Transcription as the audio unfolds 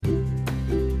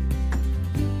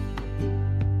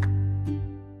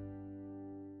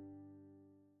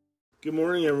Good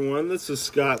morning, everyone. This is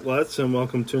Scott Lutz, and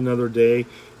welcome to another day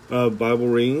of Bible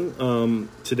reading.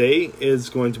 Today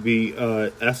is going to be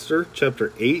Esther,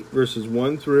 chapter 8, verses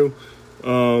 1 through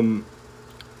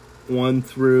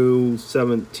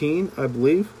 17, I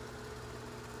believe.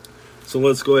 So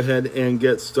let's go ahead and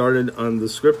get started on the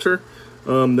scripture.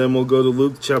 Then we'll go to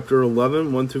Luke chapter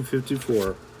 11, 1 through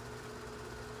 54.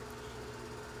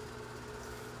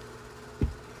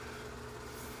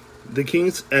 The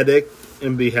king's edict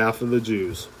in behalf of the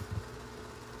Jews.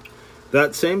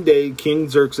 That same day, King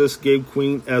Xerxes gave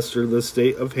Queen Esther the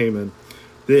state of Haman,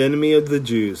 the enemy of the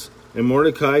Jews, and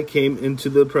Mordecai came into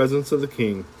the presence of the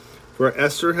king, for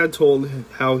Esther had told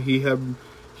how he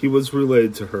was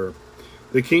related to her.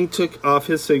 The king took off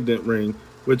his signet ring,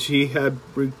 which he had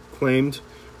reclaimed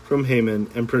from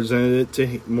Haman, and presented it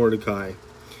to Mordecai.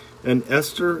 And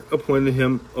Esther appointed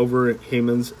him over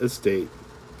Haman's estate.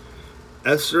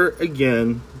 Esther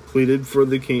again pleaded for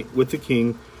the king with the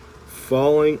king,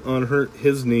 falling on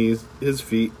his knees, his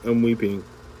feet, and weeping.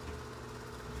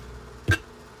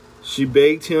 She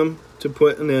begged him to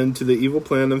put an end to the evil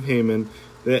plan of Haman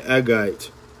the Agagite,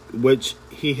 which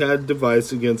he had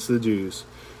devised against the Jews.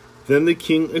 Then the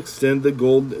king extended the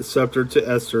gold scepter to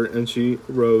Esther, and she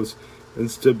arose and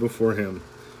stood before him.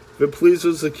 "If it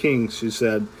pleases the king," she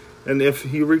said, "and if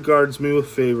he regards me with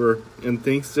favor and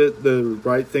thinks it the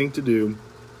right thing to do,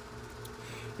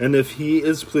 and if he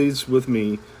is pleased with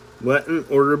me, let an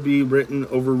order be written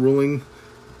overruling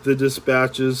the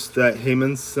dispatches that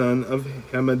Haman, son of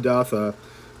Hammedatha,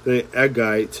 the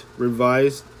Agagite,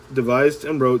 devised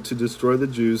and wrote to destroy the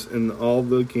Jews in all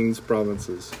the king's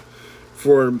provinces.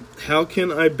 For how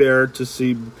can I bear to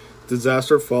see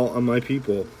disaster fall on my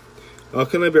people? How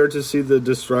can I bear to see the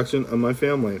destruction of my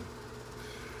family?"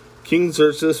 King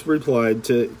Xerxes replied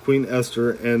to Queen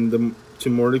Esther and to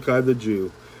Mordecai the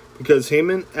Jew, "Because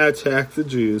Haman attacked the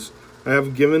Jews, I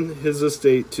have given his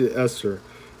estate to Esther.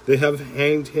 They have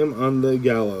hanged him on the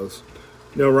gallows.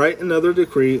 Now write another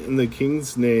decree in the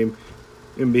king's name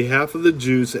in behalf of the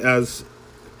Jews as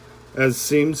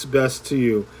seems best to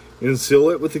you, and seal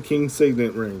it with the king's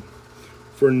signet ring.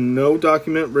 For no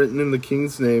document written in the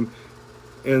king's name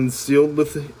and sealed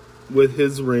with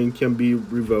his ring can be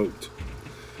revoked."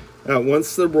 At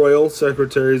once the royal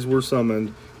secretaries were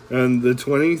summoned, and on the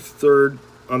 23rd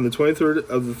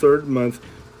of the third month,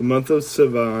 the month of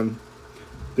Sivan,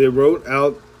 they wrote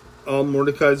out all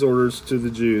Mordecai's orders to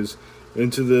the Jews,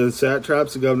 and to the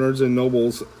satraps, governors, and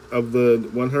nobles of the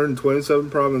 127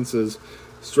 provinces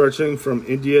stretching from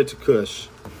India to Cush.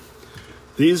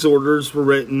 These orders were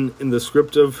written in the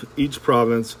script of each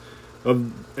province,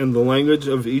 and the language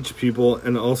of each people,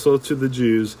 and also to the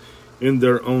Jews in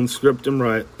their own script and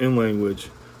language.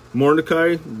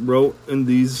 Mordecai wrote in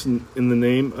the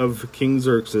name of King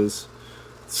Xerxes,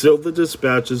 sealed the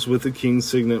dispatches with the king's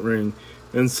signet ring,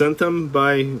 and sent them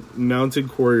by mounted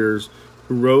couriers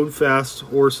who rode fast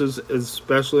horses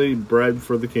especially bred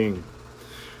for the king.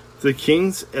 The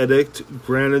king's edict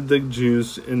granted the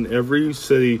Jews in every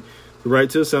city the right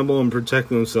to assemble and protect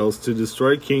themselves, to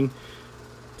destroy king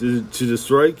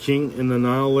and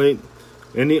annihilate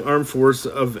any armed force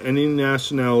of any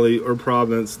nationality or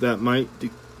province that might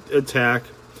attack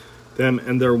them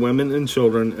and their women and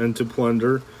children, and to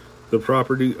plunder the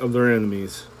property of their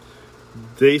enemies.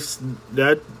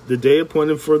 The day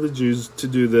appointed for the Jews to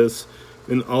do this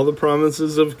in all the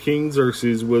provinces of King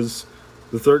Xerxes was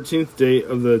the 13th day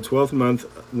of the 12th month,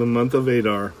 the month of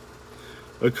Adar.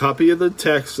 A copy of the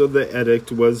text of the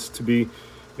edict was to be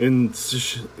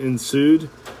ensued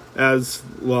as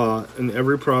law in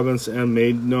every province and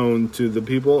made known to the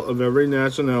people of every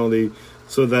nationality,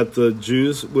 so that the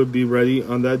Jews would be ready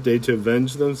on that day to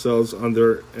avenge themselves on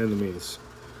their enemies.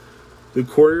 The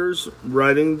couriers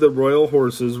riding the royal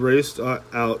horses raced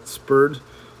out, spurred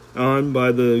on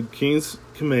by the king's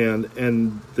command,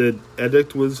 and the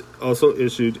edict was also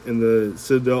issued in the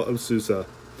citadel of Susa.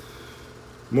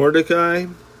 Mordecai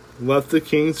left the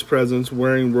king's presence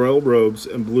wearing royal robes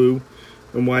and blue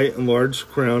and white and large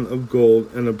crown of gold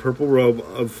and a purple robe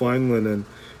of fine linen,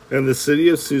 and the city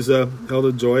of Susa held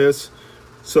a joyous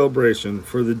celebration.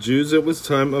 For the Jews it was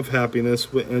time of happiness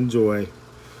and joy,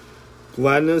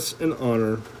 gladness and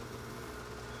honor.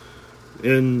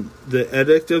 In the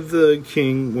edict of the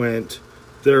king went,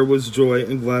 there was joy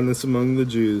and gladness among the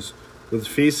Jews, with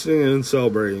feasting and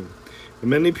celebrating. And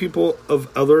many people of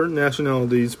other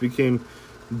nationalities became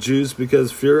Jews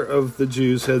because fear of the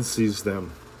Jews had seized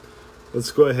them.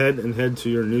 Let's go ahead and head to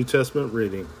your New Testament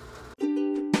reading.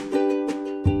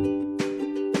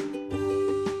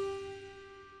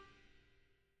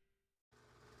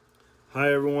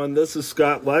 Hi everyone, this is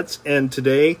Scott Lutz, and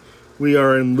today we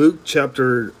are in Luke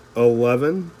chapter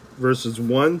 11, verses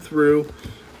 1 through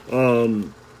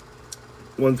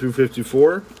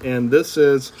 54, and this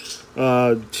is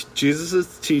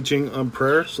Jesus' teaching on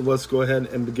prayer. So let's go ahead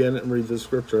and begin and read the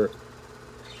scripture.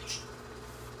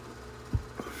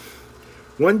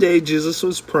 One day Jesus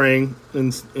was praying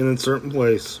in a certain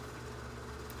place.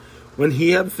 When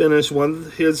he had finished, one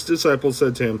of his disciples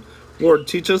said to him, "Lord,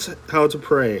 teach us how to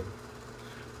pray,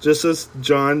 just as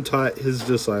John taught his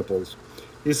disciples."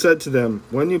 He said to them,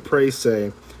 "When you pray,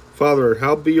 say, 'Father,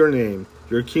 hallowed be your name.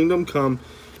 Your kingdom come.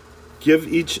 Give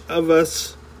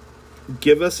us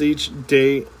each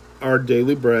day our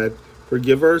daily bread.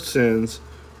 Forgive our sins,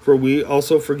 for we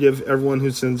also forgive everyone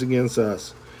who sins against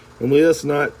us. And lead us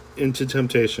not into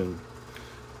temptation.'"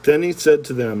 Then he said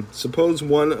to them, "Suppose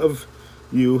one of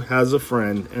you has a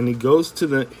friend, and he goes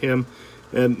to him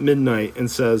at midnight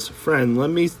and says, 'Friend,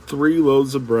 lend me 3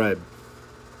 loaves of bread,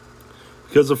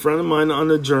 because a friend of mine on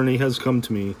a journey has come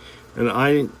to me, and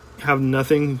I have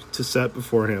nothing to set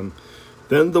before him.'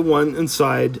 Then the one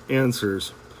inside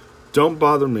answers, 'Don't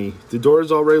bother me. The door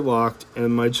is already locked,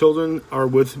 and my children are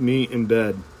with me in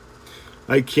bed.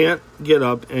 I can't get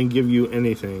up and give you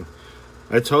anything.'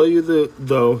 I tell you,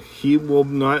 though, he will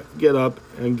not get up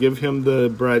and give him the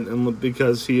bread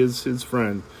because he is his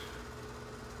friend.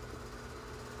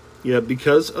 Yet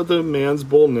because of the man's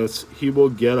boldness, he will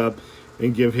get up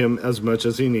and give him as much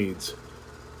as he needs.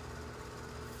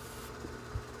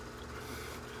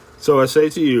 So I say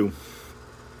to you,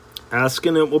 ask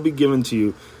and it will be given to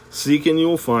you. Seek and you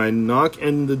will find. Knock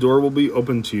and the door will be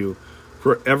opened to you.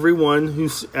 For everyone who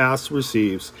asks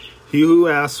receives. He who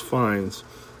asks finds.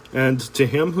 And to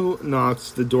him who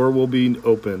knocks the door will be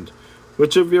opened.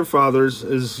 Which of your fathers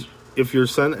is, if your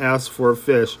son asks for a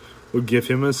fish, will give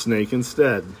him a snake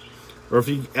instead? Or if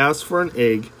he asks for an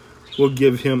egg, will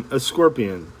give him a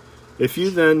scorpion? If you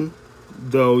then,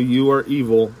 though you are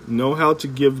evil, know how to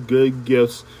give good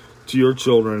gifts to your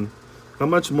children, how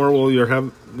much more will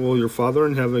your Father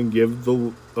in heaven give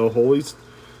the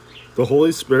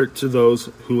Holy Spirit to those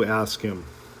who ask him?"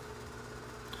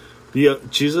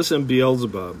 Jesus and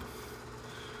Beelzebub.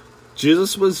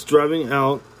 Jesus was driving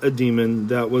out a demon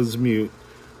that was mute.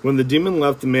 When the demon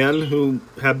left, the man who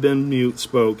had been mute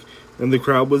spoke, and the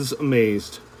crowd was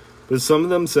amazed. But some of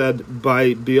them said,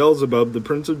 "By Beelzebub, the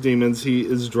prince of demons, he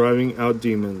is driving out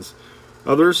demons."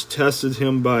 Others tested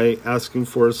him by asking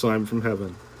for a sign from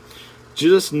heaven.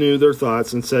 Jesus knew their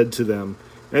thoughts and said to them,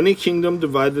 "Any kingdom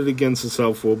divided against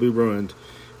itself will be ruined,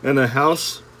 and a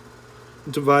house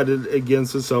divided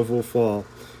against itself will fall.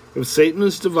 If Satan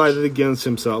is divided against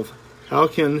himself, how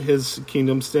can his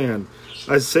kingdom stand?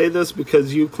 I say this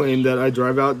because you claim that I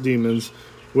drive out demons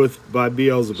by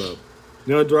Beelzebub.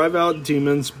 Now I drive out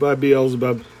demons by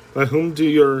Beelzebub. By whom do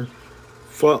your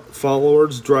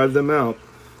followers drive them out?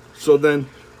 So then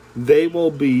they will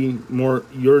be more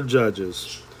your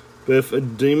judges. But if a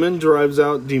demon drives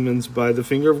out demons by the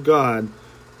finger of God,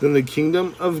 then the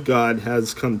kingdom of God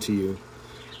has come to you.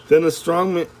 Then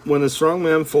when a strong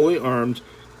man fully armed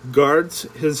guards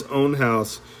his own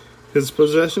house, his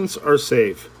possessions are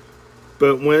safe.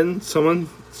 But when someone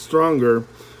stronger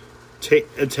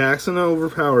attacks and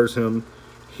overpowers him,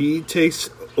 he takes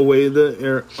away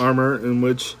the armor in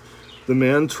which the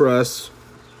man presses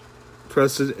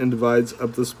and divides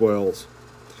up the spoils.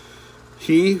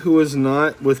 He who is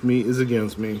not with me is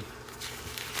against me,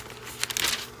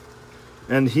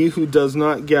 and he who does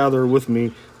not gather with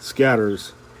me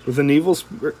scatters.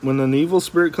 When an evil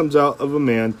spirit comes out of a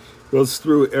man, it goes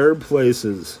through arid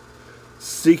places,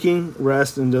 seeking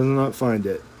rest and does not find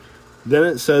it. Then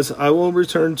it says, "I will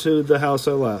return to the house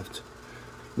I left."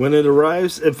 When it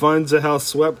arrives, it finds the house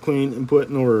swept clean and put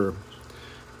in order.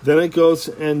 Then it goes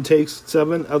and takes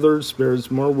 7 other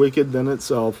spirits more wicked than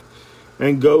itself,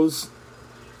 and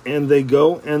they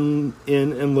go in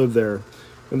and live there.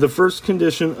 And the first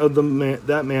condition of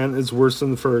that man is worse than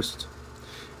the first.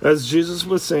 As Jesus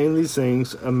was saying these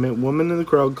things, a woman in the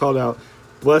crowd called out,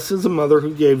 "Blessed is the mother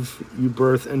who gave you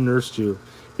birth and nursed you."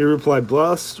 He replied,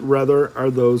 "Blessed rather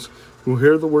are those who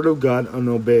hear the word of God and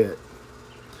obey it."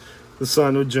 The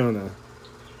son of Jonah.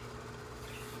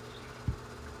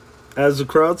 As the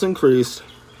crowds increased,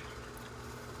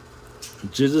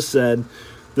 Jesus said,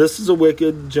 "This is a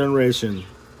wicked generation.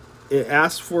 It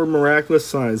asks for miraculous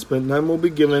signs, but none will be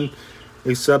given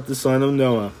except the son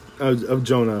of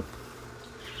Jonah.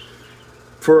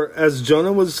 For as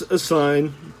Jonah was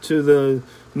assigned to the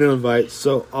Ninevites,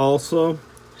 so also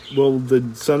will the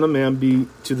Son of Man be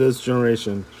to this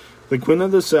generation. The queen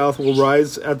of the south will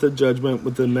rise at the judgment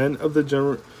with the men of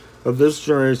this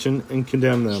generation and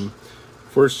condemn them.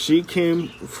 For she came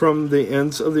from the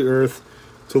ends of the earth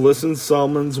to listen to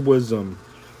Solomon's wisdom.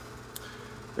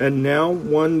 and now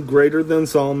one greater than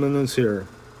Solomon is here.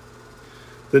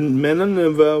 The men of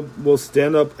Nineveh will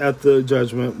stand up at the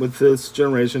judgment with this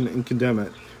generation and condemn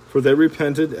it, for they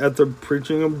repented at the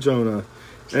preaching of Jonah,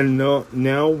 and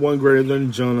now one greater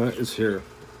than Jonah is here.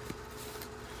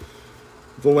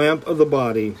 The lamp of the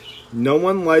body. No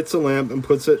one lights a lamp and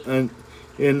puts it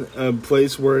in a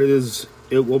place where it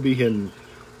will be hidden,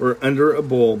 or under a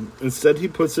bowl. Instead, he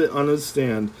puts it on a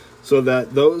stand, so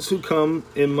that those who come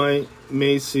in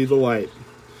may see the light.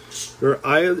 Your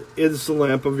eye is the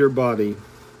lamp of your body.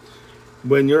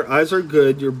 When your eyes are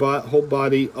good, your whole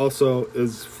body also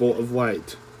is full of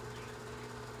light.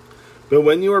 But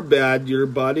when you are bad, your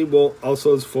body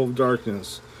also is full of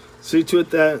darkness. See to it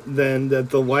that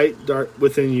the light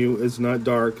within you is not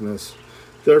darkness.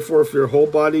 Therefore, if your whole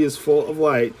body is full of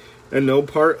light, and no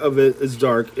part of it is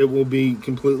dark, it will be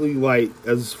completely light,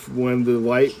 as when the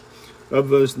light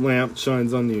of a lamp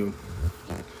shines on you.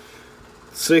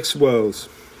 6 woes.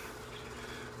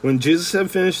 When Jesus had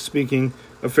finished speaking,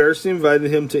 a Pharisee invited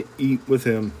him to eat with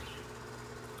him.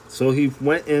 So he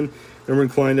went in and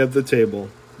reclined at the table.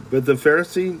 But the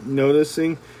Pharisee,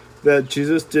 noticing that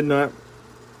Jesus did not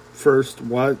first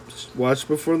watch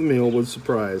before the meal, was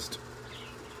surprised.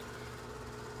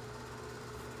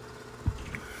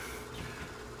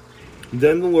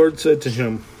 Then the Lord said to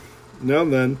him, Now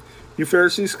then, you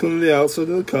Pharisees clean the outside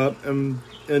of the cup and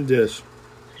dish.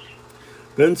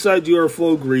 But inside you are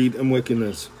full of greed and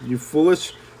wickedness. You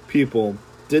foolish people,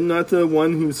 did not the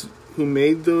one who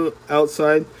made the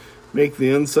outside make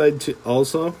the inside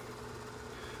also?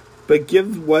 But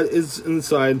give what is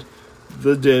inside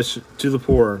the dish to the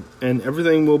poor, and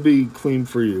everything will be clean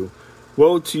for you.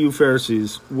 Woe to you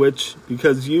Pharisees, which,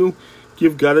 because you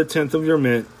give God 1/10 of your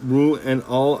mint, rue, and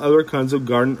all other kinds of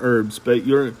garden herbs, but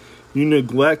you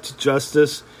neglect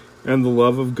justice and the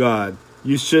love of God.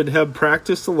 You should have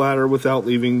practiced the latter without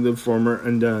leaving the former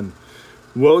undone.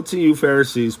 Woe to you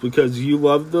Pharisees, because you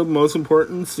love the most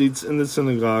important seats in the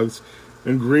synagogues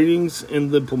and greetings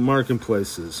in the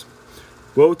marketplaces.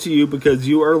 Woe to you, because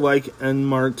you are like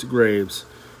unmarked graves,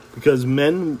 because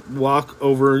men walk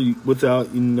over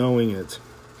without knowing it.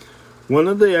 One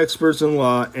of the experts in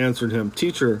law answered him,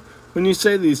 Teacher, when you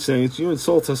say these things, you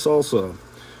insult us also.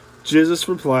 Jesus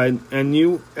replied, And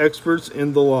you experts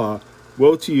in the law,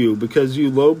 woe to you, because you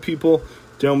load people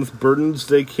down with burdens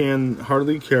they can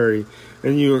hardly carry,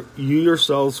 and you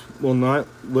yourselves will not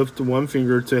lift one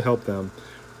finger to help them.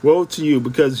 Woe to you,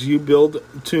 because you build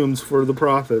tombs for the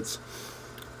prophets,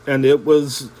 and it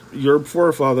was your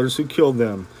forefathers who killed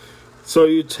them. So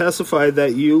you testify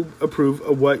that you approve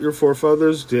of what your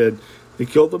forefathers did. They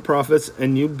killed the prophets,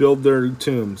 and you build their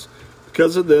tombs.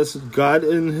 Because of this, God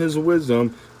in his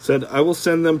wisdom said, I will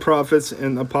send them prophets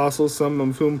and apostles, some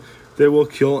of whom they will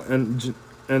kill, and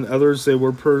others they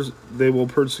will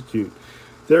persecute.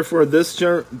 Therefore, this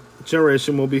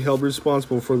generation will be held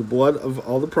responsible for the blood of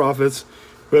all the prophets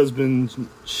who has been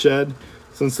shed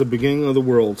since the beginning of the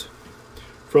world,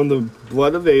 from the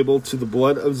blood of Abel to the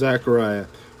blood of Zechariah,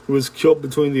 who was killed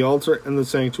between the altar and the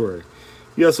sanctuary.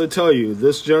 Yes, I tell you,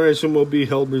 this generation will be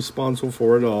held responsible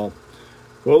for it all.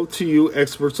 Woe to you,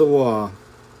 experts of the law,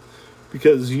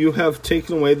 because you have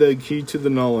taken away the key to the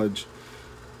knowledge.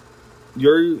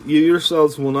 You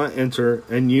yourselves will not enter,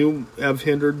 and you have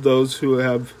hindered those who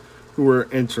were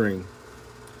entering.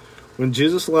 When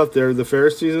Jesus left there, the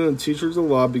Pharisees and the teachers of the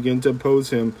law began to oppose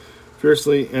him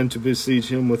fiercely and to besiege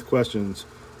him with questions,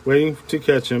 waiting to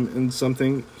catch him in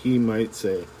something he might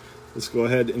say. Let's go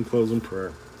ahead and close in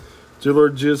prayer. Dear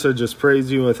Lord Jesus, I just praise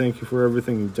you. I thank you for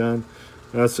everything you've done.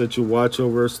 I ask that you watch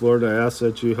over us, Lord. I ask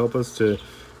that you help us to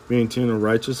maintain a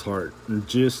righteous heart. In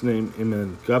Jesus' name,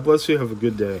 amen. God bless you. Have a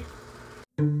good day.